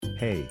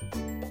Hey!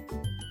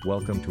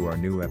 Welcome to our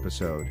new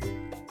episode.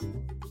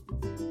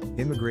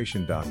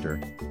 Immigration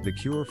Doctor, the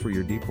cure for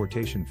your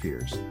deportation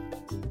fears.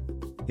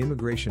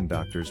 Immigration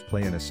doctors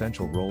play an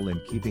essential role in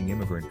keeping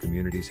immigrant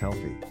communities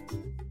healthy.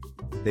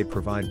 They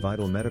provide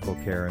vital medical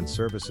care and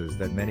services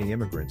that many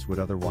immigrants would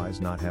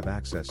otherwise not have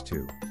access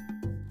to.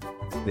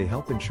 They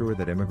help ensure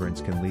that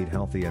immigrants can lead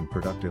healthy and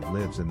productive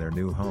lives in their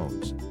new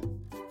homes.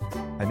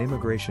 An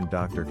immigration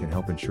doctor can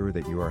help ensure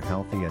that you are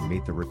healthy and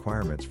meet the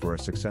requirements for a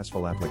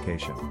successful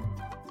application.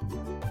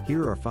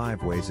 Here are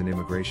 5 ways an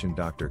immigration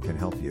doctor can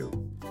help you.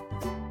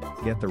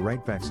 Get the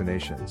right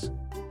vaccinations.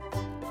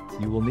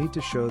 You will need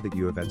to show that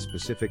you have had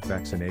specific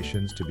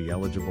vaccinations to be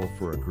eligible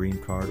for a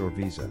green card or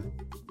visa.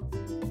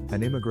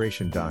 An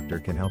immigration doctor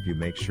can help you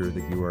make sure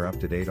that you are up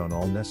to date on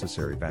all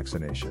necessary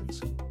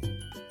vaccinations.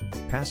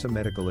 Pass a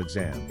medical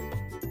exam.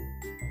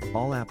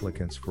 All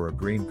applicants for a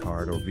green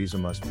card or visa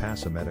must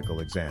pass a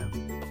medical exam.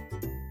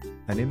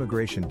 An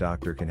immigration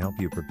doctor can help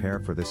you prepare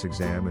for this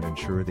exam and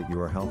ensure that you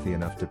are healthy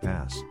enough to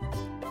pass.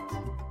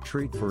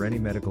 Treat for any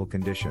medical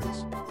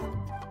conditions.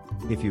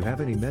 If you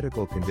have any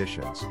medical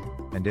conditions,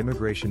 an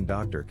immigration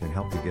doctor can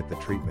help you get the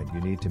treatment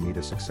you need to meet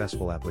a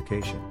successful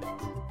application.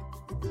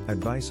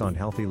 Advice on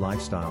healthy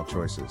lifestyle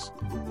choices.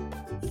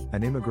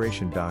 An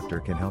immigration doctor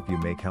can help you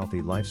make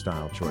healthy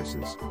lifestyle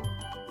choices.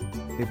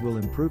 It will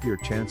improve your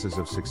chances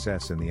of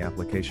success in the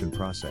application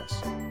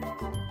process.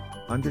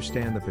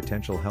 Understand the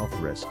potential health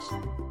risks.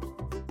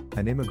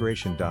 An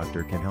immigration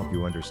doctor can help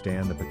you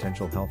understand the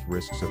potential health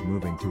risks of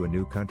moving to a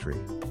new country.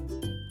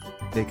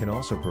 They can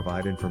also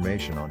provide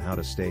information on how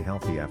to stay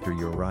healthy after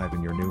you arrive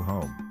in your new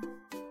home.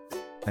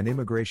 An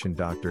immigration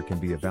doctor can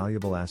be a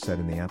valuable asset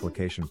in the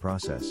application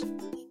process.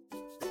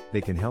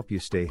 They can help you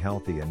stay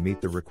healthy and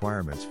meet the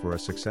requirements for a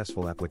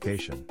successful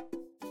application.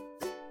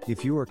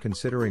 If you are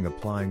considering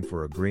applying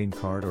for a green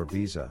card or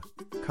visa,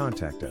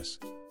 contact us.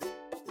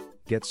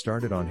 Get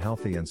started on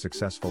healthy and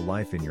successful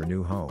life in your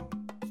new home.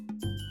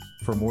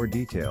 For more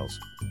details,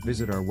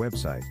 visit our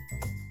website,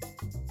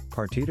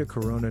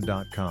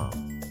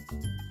 partitacorona.com.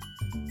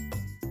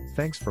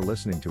 Thanks for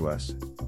listening to us.